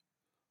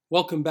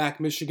Welcome back,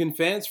 Michigan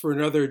fans, for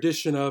another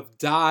edition of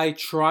Die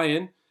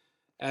Tryin',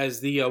 as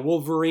the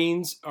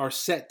Wolverines are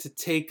set to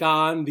take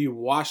on the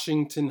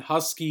Washington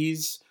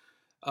Huskies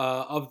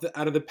out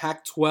of the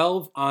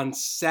Pac-12 on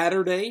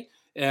Saturday,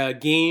 a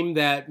game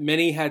that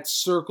many had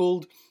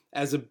circled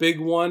as a big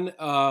one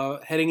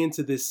heading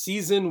into this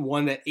season,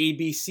 one that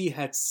ABC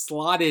had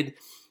slotted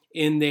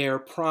in their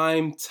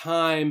prime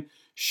time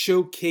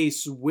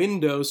showcase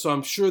window, so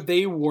I'm sure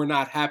they were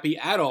not happy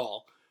at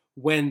all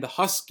when the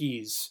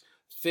Huskies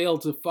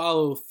failed to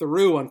follow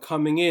through on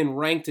coming in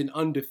ranked and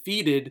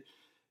undefeated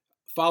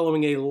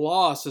following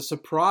a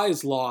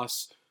surprise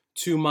loss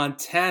to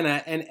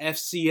Montana, an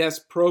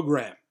FCS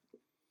program.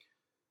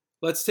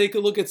 Let's take a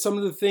look at some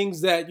of the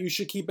things that you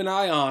should keep an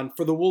eye on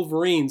for the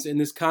Wolverines in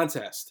this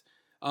contest.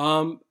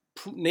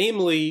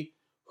 Namely,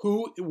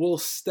 who will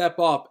step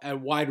up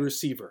at wide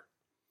receiver.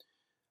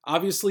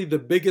 Obviously, the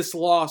biggest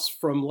loss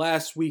from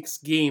last week's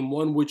game,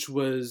 one which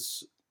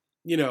was,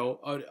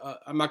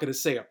 I'm not going to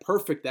say a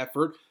perfect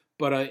effort,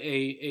 but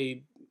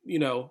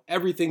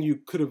everything you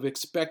could have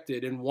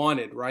expected and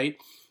wanted, right?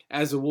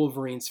 As a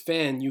Wolverines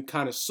fan, you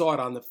kind of saw it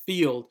on the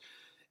field,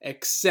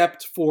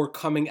 except for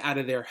coming out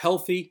of there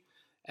healthy,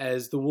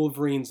 as the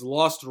Wolverines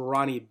lost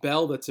Ronnie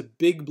Bell. That's a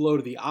big blow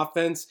to the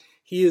offense.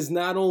 He is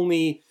not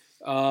only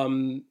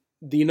the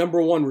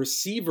number one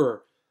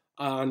receiver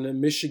on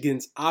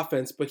Michigan's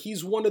offense, but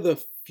he's one of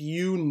the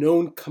few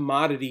known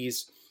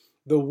commodities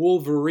the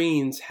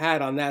Wolverines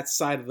had on that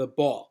side of the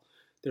ball.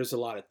 There's a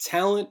lot of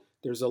talent.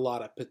 There's a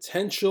lot of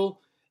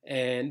potential,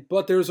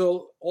 but there's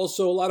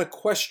also a lot of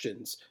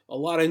questions, a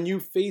lot of new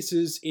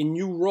faces in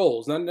new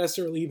roles, not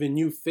necessarily even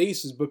new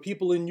faces, but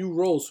people in new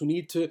roles who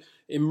need to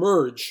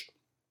emerge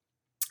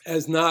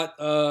as not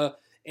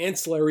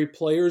ancillary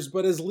players,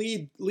 but as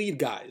lead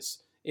guys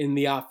in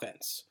the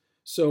offense.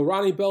 So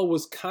Ronnie Bell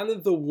was kind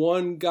of the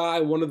one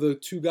of the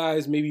two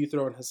guys. Maybe you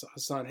throw in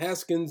Hassan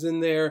Haskins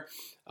in there.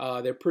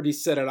 They're pretty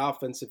set at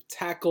offensive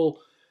tackle,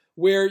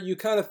 where you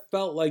kind of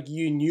felt like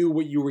you knew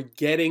what you were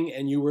getting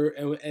and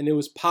it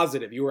was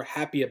positive. You were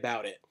happy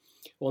about it.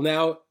 Well,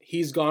 now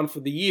he's gone for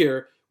the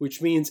year,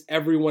 which means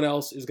everyone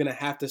else is going to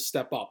have to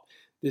step up.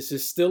 This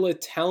is still a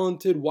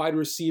talented wide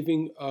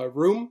receiving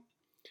room,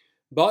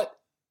 but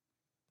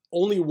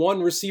only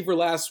one receiver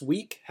last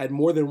week had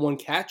more than one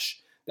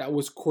catch. That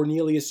was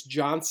Cornelius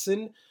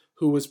Johnson,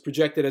 who was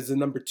projected as the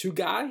number 2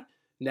 guy.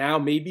 Now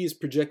maybe is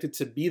projected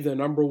to be the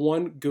number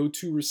 1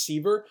 go-to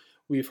receiver.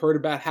 We've heard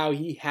about how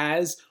he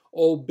has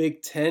all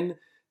Big Ten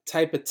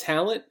type of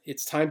talent.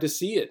 It's time to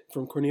see it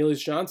from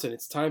Cornelius Johnson.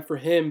 It's time for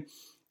him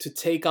to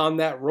take on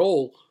that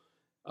role.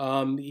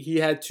 He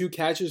had 2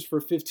 catches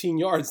for 15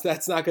 yards.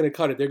 That's not going to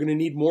cut it. They're going to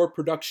need more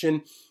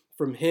production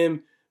from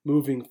him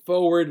moving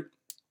forward.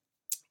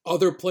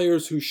 Other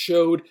players who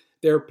showed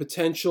their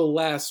potential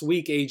last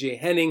week, A.J.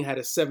 Henning had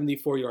a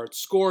 74-yard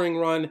scoring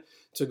run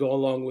to go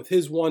along with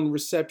his 1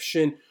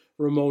 reception.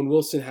 Ramon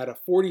Wilson had a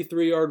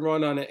 43-yard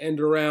run on an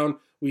end around.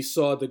 We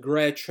saw the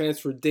grad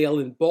transfer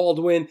Dalen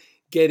Baldwin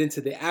get into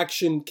the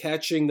action,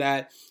 catching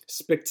that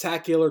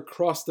spectacular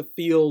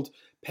cross-the-field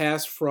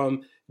pass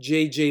from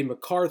J.J.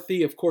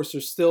 McCarthy. Of course,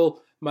 there's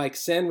still Mike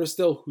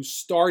Sanderstil, who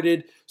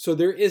started. So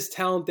there is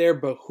talent there,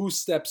 but who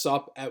steps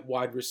up at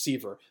wide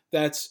receiver?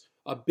 That's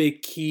a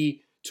big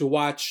key to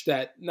watch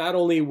that not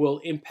only will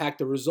impact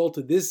the result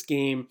of this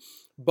game,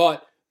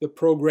 but the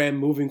program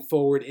moving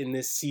forward in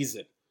this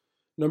season.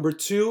 Number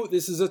 2,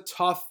 this is a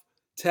tough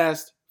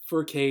test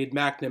for Cade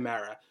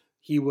McNamara.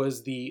 He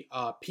was the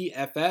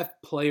PFF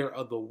Player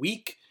of the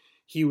Week.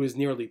 He was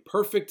nearly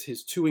perfect.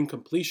 His 2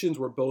 incompletions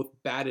were both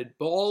batted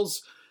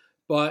balls,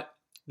 but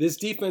this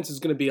defense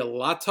is going to be a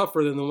lot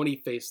tougher than the one he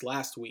faced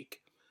last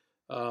week.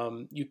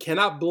 You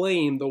cannot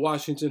blame the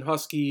Washington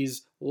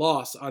Huskies'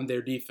 loss on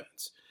their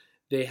defense.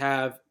 They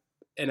have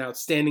an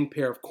outstanding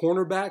pair of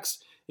cornerbacks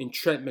in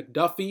Trent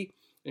McDuffie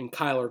and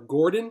Kyler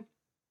Gordon.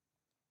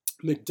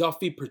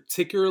 McDuffie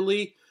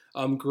particularly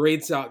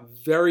grades out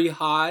very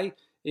high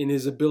in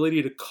his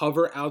ability to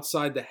cover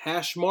outside the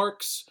hash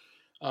marks.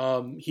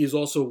 He is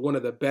also one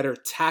of the better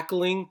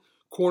tackling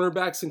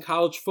cornerbacks in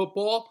college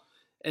football.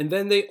 And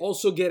then they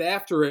also get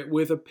after it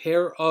with a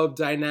pair of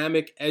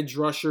dynamic edge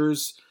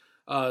rushers,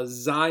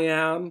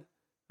 Zion,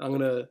 I'm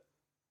going to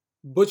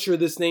butcher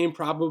this name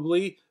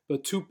probably,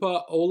 but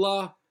Tupa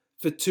Ola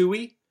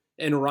Fatui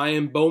and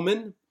Ryan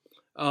Bowman.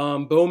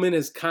 Bowman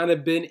has kind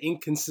of been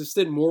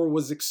inconsistent. More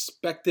was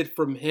expected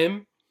from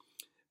him.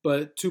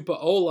 But Tupa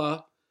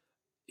Ola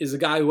is a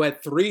guy who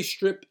had 3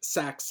 strip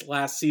sacks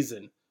last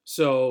season.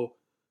 So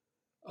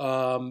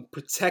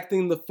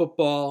protecting the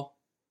football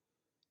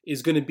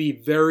is going to be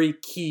very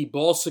key.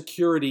 Ball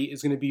security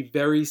is going to be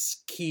very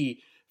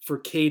key for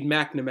Cade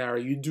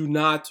McNamara. You do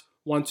not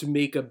want to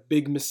make a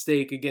big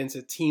mistake against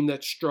a team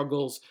that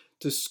struggles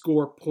to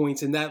score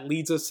points. And that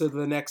leads us to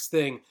the next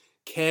thing.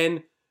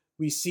 Can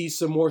we see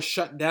some more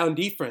shutdown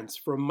defense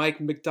from Mike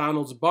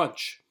McDonald's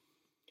bunch?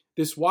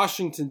 This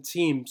Washington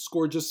team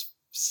scored just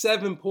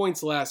 7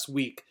 points last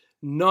week.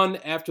 None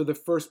after the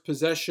first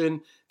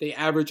possession. They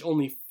average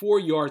only 4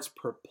 yards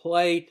per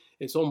play.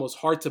 It's almost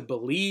hard to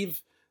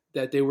believe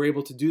that they were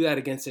able to do that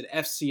against an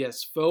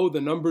FCS foe.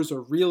 The numbers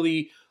are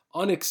really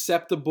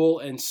unacceptable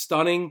and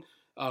stunning.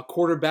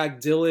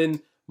 Quarterback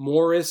Dylan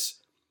Morris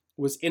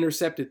was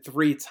intercepted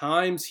 3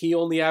 times. He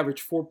only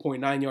averaged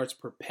 4.9 yards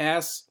per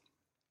pass.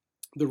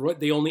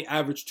 They only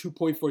averaged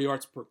 2.4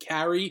 yards per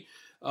carry.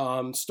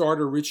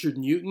 Starter Richard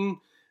Newton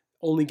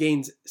only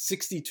gains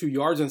 62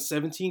 yards on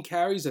 17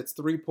 carries. That's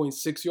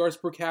 3.6 yards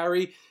per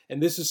carry.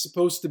 And this is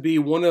supposed to be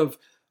one of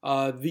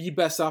the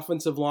best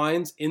offensive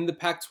lines in the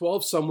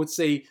Pac-12. Some would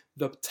say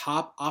the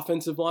top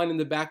offensive line in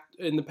the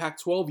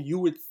Pac-12. You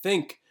would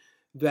think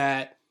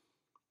that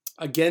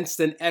against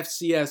an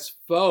FCS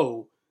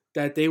foe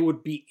that they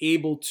would be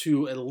able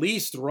to at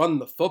least run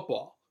the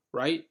football,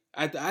 right?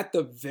 At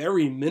the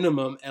very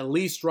minimum, at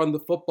least run the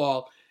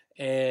football.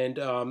 And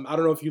I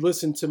don't know if you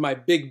listened to my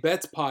Big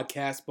Bets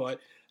podcast,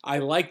 but I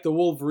like the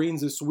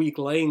Wolverines this week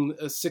laying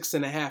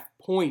 6.5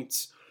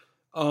 points.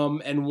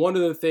 And one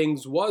of the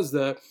things was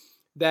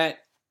that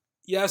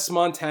yes,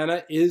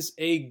 Montana is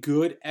a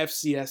good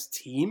FCS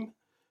team,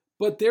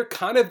 but they're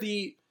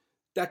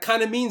that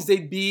kind of means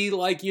they'd be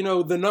like,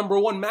 the number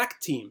 1 MAC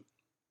team.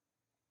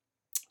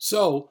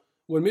 So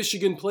when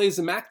Michigan plays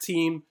a MAC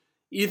team,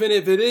 even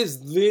if it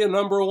is the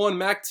number 1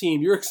 MAC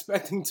team, you're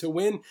expecting to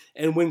win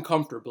and win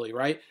comfortably,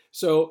 right?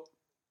 So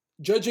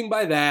judging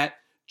by that,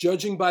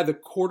 judging by the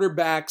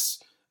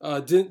quarterback's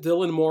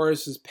Dylan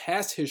Morris's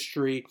past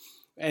history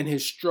and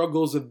his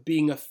struggles of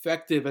being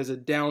effective as a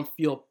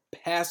downfield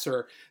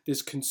passer,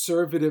 this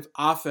conservative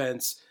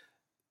offense,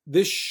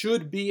 this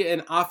should be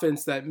an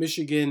offense that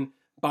Michigan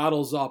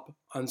bottles up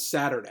on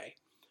Saturday.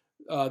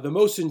 The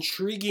most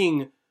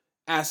intriguing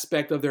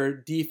aspect of their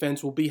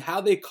defense will be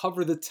how they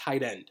cover the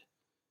tight end.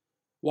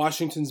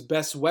 Washington's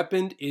best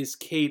weapon is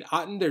Cade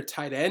Otton, their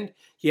tight end.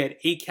 He had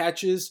 8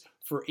 catches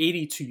for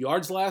 82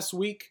 yards last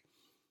week.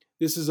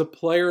 This is a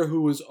player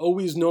who was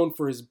always known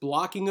for his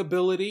blocking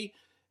ability,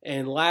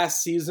 and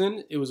last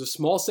season, it was a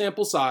small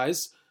sample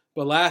size,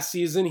 but last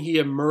season he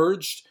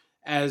emerged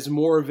as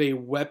more of a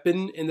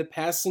weapon in the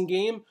passing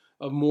game,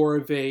 of more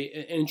of an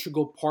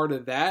integral part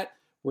of that,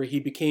 where he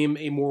became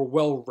a more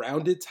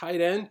well-rounded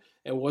tight end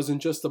and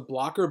wasn't just a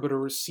blocker, but a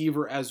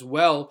receiver as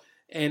well.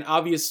 And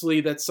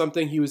obviously, that's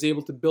something he was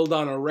able to build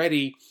on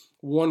already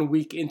 1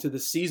 week into the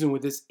season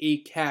with this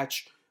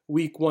 8-catch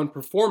week 1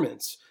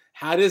 performance.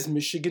 How does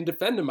Michigan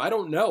defend him? I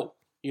don't know.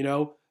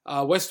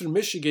 Western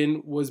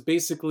Michigan was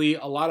basically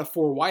a lot of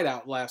 4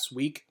 wideout last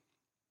week.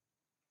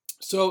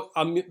 So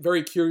I'm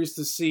very curious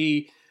to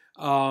see,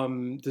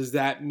 does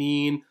that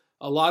mean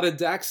a lot of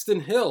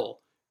Daxton Hill?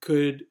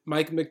 Could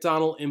Mike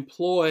Macdonald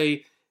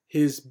employ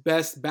his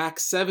best back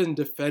 7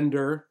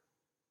 defender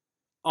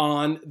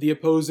on the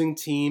opposing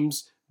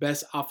team's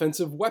best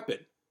offensive weapon?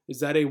 Is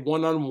that a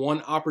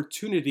one-on-one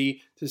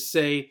opportunity to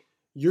say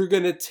you're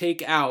going to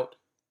take out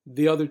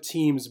the other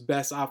team's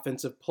best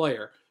offensive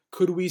player?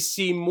 Could we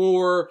see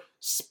more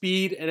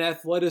speed and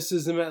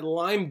athleticism at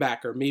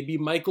linebacker? Maybe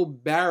Michael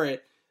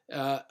Barrett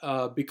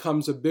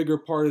becomes a bigger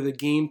part of the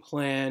game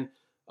plan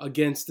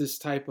against this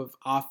type of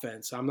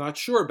offense. I'm not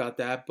sure about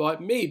that,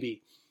 but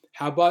maybe.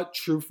 How about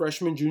true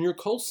freshman Junior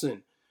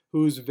Colson,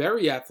 who's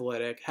very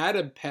athletic, had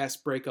a pass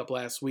breakup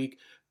last week,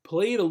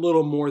 played a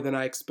little more than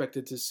I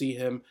expected to see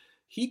him.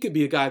 He could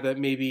be a guy that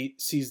maybe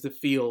sees the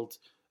field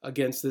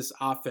against this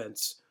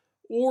offense.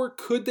 Or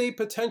could they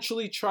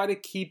potentially try to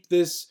keep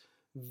this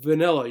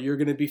vanilla? You're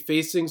going to be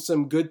facing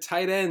some good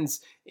tight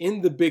ends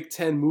in the Big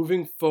Ten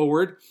moving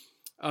forward,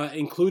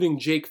 including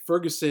Jake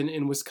Ferguson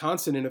in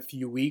Wisconsin in a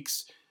few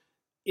weeks.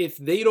 If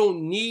they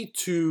don't need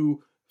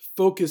to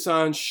focus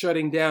on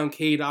shutting down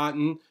Cade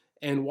Otton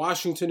and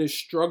Washington is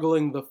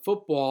struggling the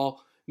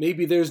football,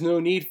 maybe there's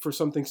no need for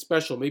something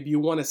special. Maybe you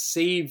want to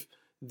save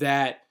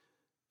that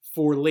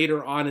for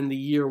later on in the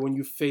year when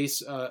you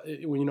face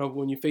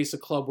when you face a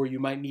club where you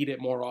might need it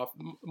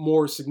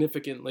more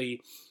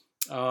significantly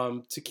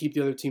to keep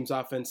the other team's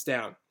offense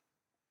down.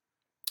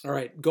 All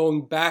right,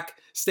 going back,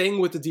 staying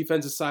with the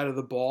defensive side of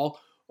the ball,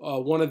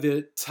 one of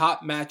the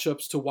top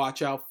matchups to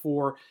watch out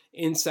for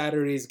in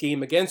Saturday's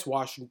game against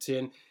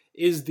Washington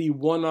is the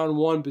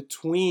one-on-one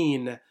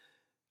between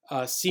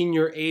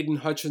senior Aiden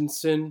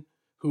Hutchinson,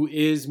 who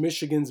is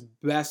Michigan's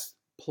best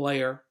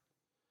player,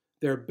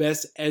 their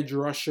best edge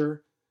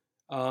rusher,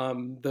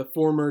 the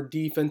former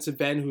defensive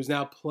end who's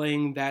now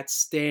playing that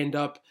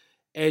stand-up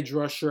edge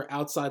rusher,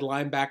 outside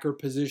linebacker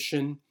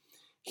position.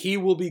 He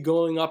will be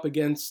going up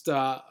against,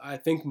 I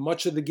think,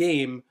 much of the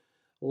game,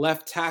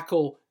 left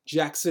tackle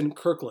Jackson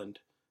Kirkland,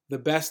 the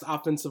best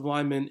offensive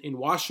lineman in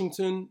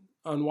Washington,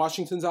 on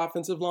Washington's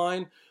offensive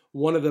line,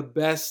 one of the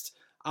best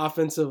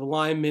offensive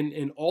linemen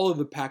in all of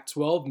the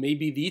Pac-12,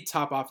 maybe the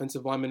top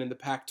offensive lineman in the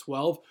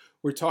Pac-12.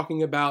 We're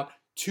talking about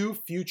 2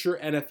 future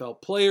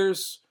NFL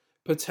players,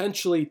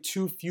 potentially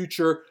 2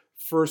 future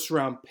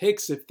first-round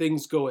picks if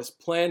things go as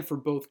planned for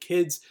both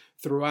kids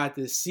throughout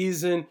this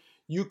season.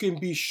 You can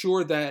be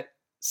sure that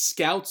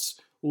scouts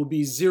will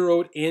be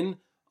zeroed in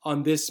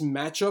on this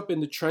matchup in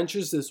the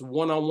trenches, this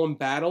one-on-one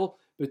battle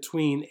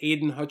between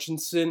Aiden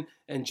Hutchinson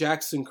and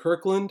Jackson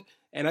Kirkland.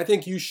 And I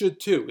think you should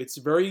too. It's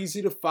very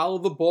easy to follow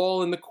the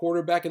ball and the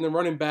quarterback and the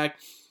running back,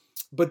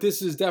 but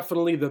this is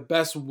definitely the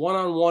best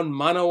one-on-one,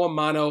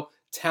 mano-a-mano,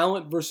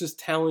 talent versus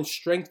talent,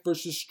 strength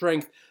versus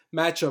strength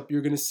matchup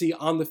you're going to see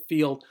on the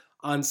field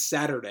on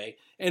Saturday.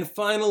 And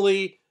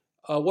finally,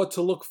 what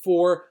to look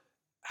for.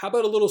 How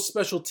about a little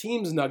special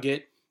teams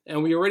nugget?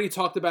 And we already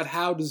talked about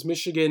how does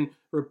Michigan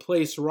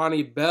replace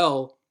Ronnie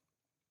Bell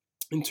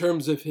in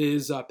terms of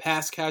his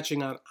pass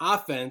catching on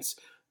offense.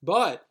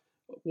 But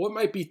what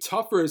might be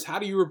tougher is how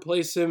do you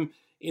replace him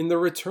in the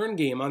return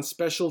game on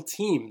special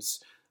teams?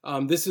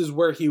 This is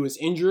where he was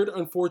injured,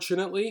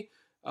 unfortunately,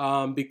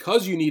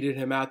 because you needed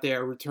him out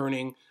there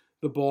returning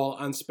the ball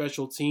on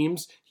special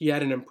teams. He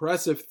had an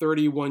impressive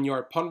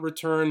 31-yard punt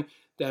return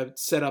that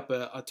set up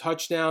a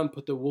touchdown,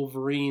 put the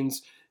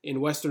Wolverines in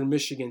Western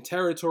Michigan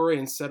territory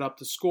and set up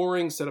the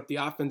scoring, set up the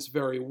offense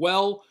very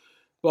well.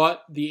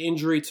 But the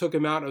injury took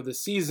him out of the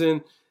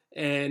season,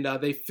 and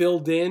they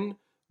filled in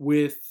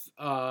with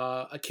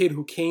a kid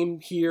who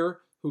came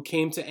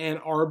to Ann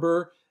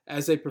Arbor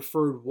as a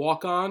preferred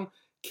walk-on,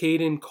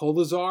 Caden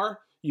Colazar.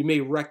 You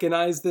may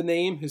recognize the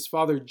name. His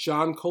father,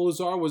 John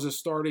Colazar, was a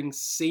starting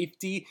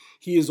safety.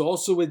 He is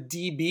also a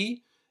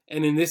DB,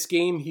 and in this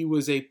game, he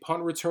was a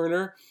punt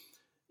returner.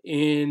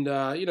 And,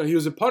 he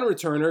was a punt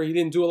returner. He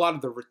didn't do a lot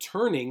of the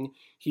returning.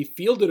 He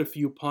fielded a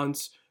few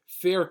punts.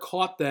 Fair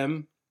caught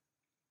them.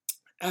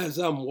 As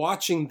I'm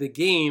watching the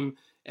game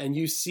and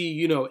you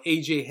see,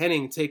 A.J.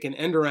 Henning take an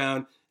end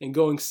around and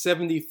going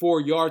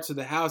 74 yards to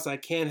the house, I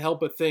can't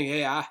help but think,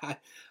 hey,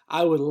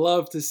 I would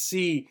love to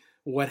see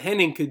what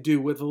Henning could do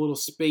with a little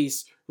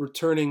space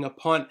returning a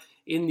punt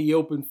in the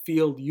open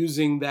field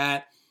using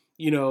that,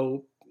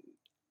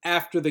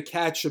 after the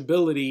catch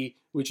ability,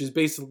 which is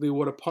basically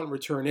what a punt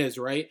return is,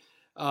 right?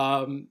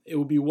 It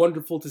would be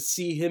wonderful to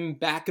see him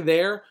back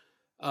there.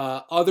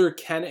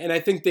 And I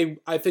think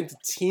the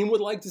team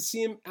would like to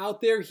see him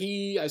out there.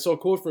 I saw a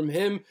quote from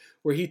him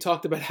where he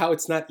talked about how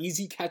it's not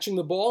easy catching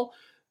the ball.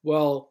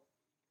 Well,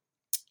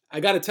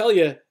 I got to tell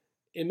you,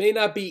 it may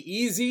not be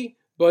easy,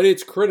 but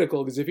it's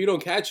critical because if you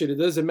don't catch it, it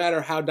doesn't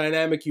matter how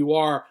dynamic you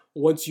are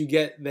once you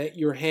get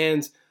your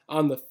hands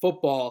on the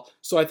football.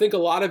 So I think a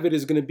lot of it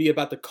is going to be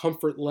about the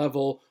comfort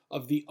level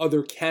of the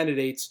other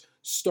candidates,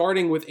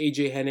 starting with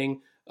A.J.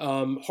 Henning.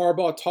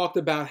 Harbaugh talked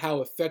about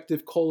how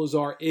effective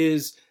Colazar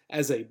is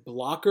as a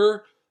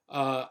blocker,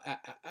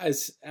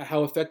 as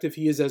how effective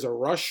he is as a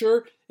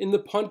rusher in the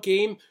punt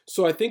game.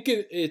 So I think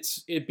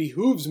it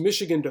behooves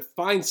Michigan to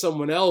find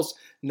someone else,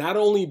 not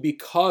only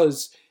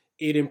because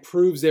it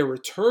improves their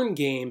return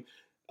game,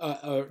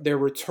 their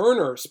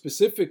returner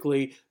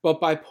specifically, but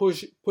by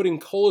putting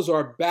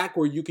Colazar back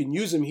where you can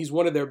use him, he's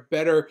one of their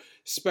better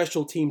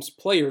special teams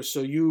players.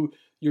 So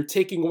you're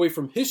taking away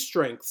from his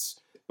strengths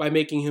by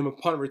making him a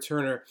punt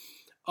returner.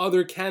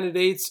 Other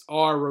candidates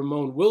are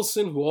Ramon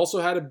Wilson, who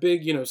also had a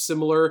big,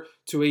 similar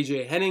to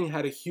A.J. Henning,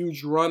 had a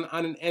huge run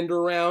on an end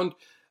around.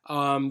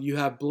 You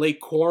have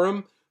Blake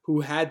Corum,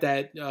 who had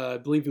that, I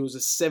believe it was a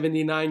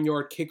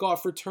 79-yard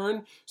kickoff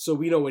return. So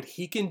we know what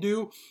he can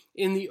do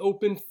in the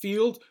open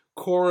field.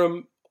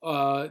 Corum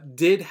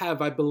did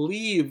have, I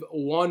believe,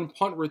 one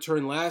punt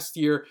return last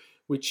year,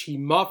 which he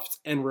muffed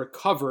and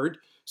recovered.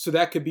 So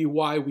that could be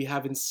why we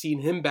haven't seen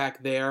him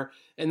back there.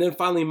 And then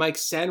finally, Mike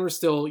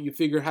Sanderstill, you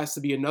figure, has to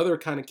be another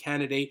kind of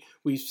candidate.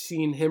 We've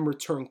seen him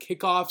return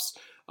kickoffs.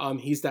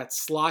 He's that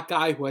slot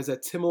guy who has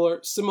that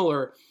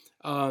similar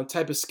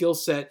type of skill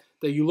set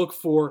that you look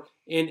for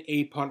in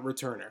a punt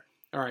returner.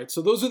 All right,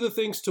 so those are the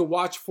things to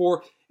watch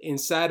for in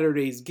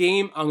Saturday's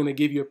game. I'm going to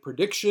give you a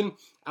prediction.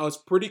 I was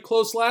pretty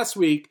close last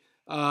week.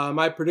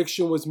 My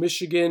prediction was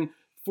Michigan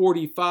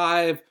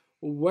 45,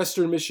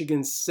 Western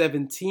Michigan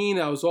 17.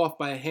 I was off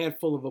by a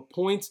handful of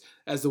points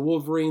as the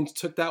Wolverines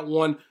took that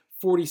one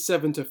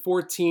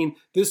 47-14.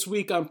 This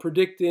week I'm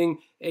predicting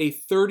a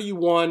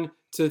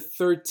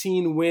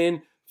 31-13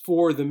 win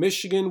for the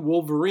Michigan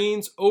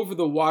Wolverines over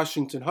the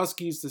Washington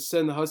Huskies to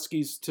send the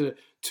Huskies to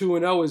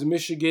 2-0 as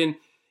Michigan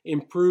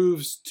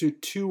improves to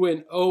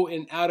 2-0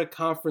 in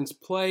out-of-conference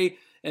play,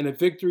 and a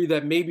victory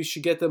that maybe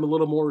should get them a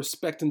little more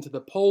respect into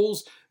the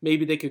polls.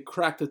 Maybe they could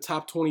crack the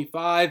top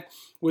 25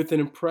 with an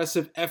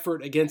impressive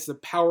effort against the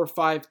Power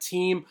 5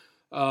 team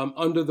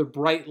under the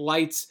bright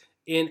lights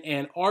in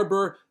Ann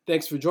Arbor.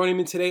 Thanks for joining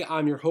me today.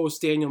 I'm your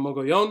host, Daniel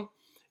Mogollon.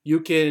 You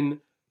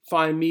can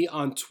find me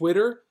on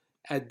Twitter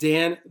at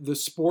Dan the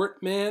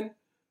Sportman.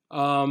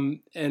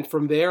 And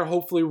from there,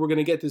 hopefully we're going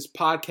to get this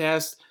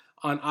podcast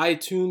on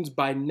iTunes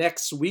by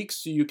next week,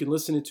 so you can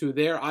listen to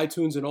there,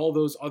 iTunes and all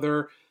those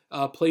other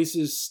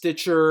places,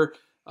 Stitcher,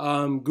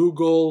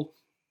 Google,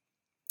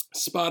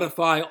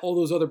 Spotify, all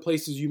those other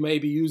places you may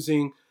be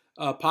using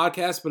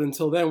podcasts. But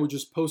until then, we're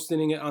just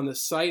posting it on the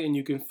site, and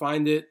you can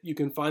find it. You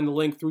can find the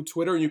link through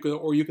Twitter, and you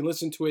can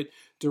listen to it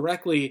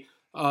directly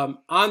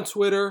on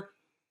Twitter.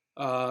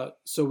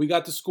 So we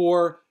got the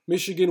score: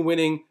 Michigan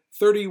winning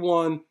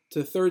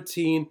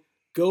 31-13.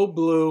 Go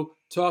Blue.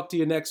 Talk to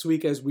you next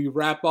week as we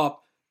wrap up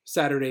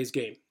Saturday's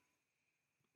game.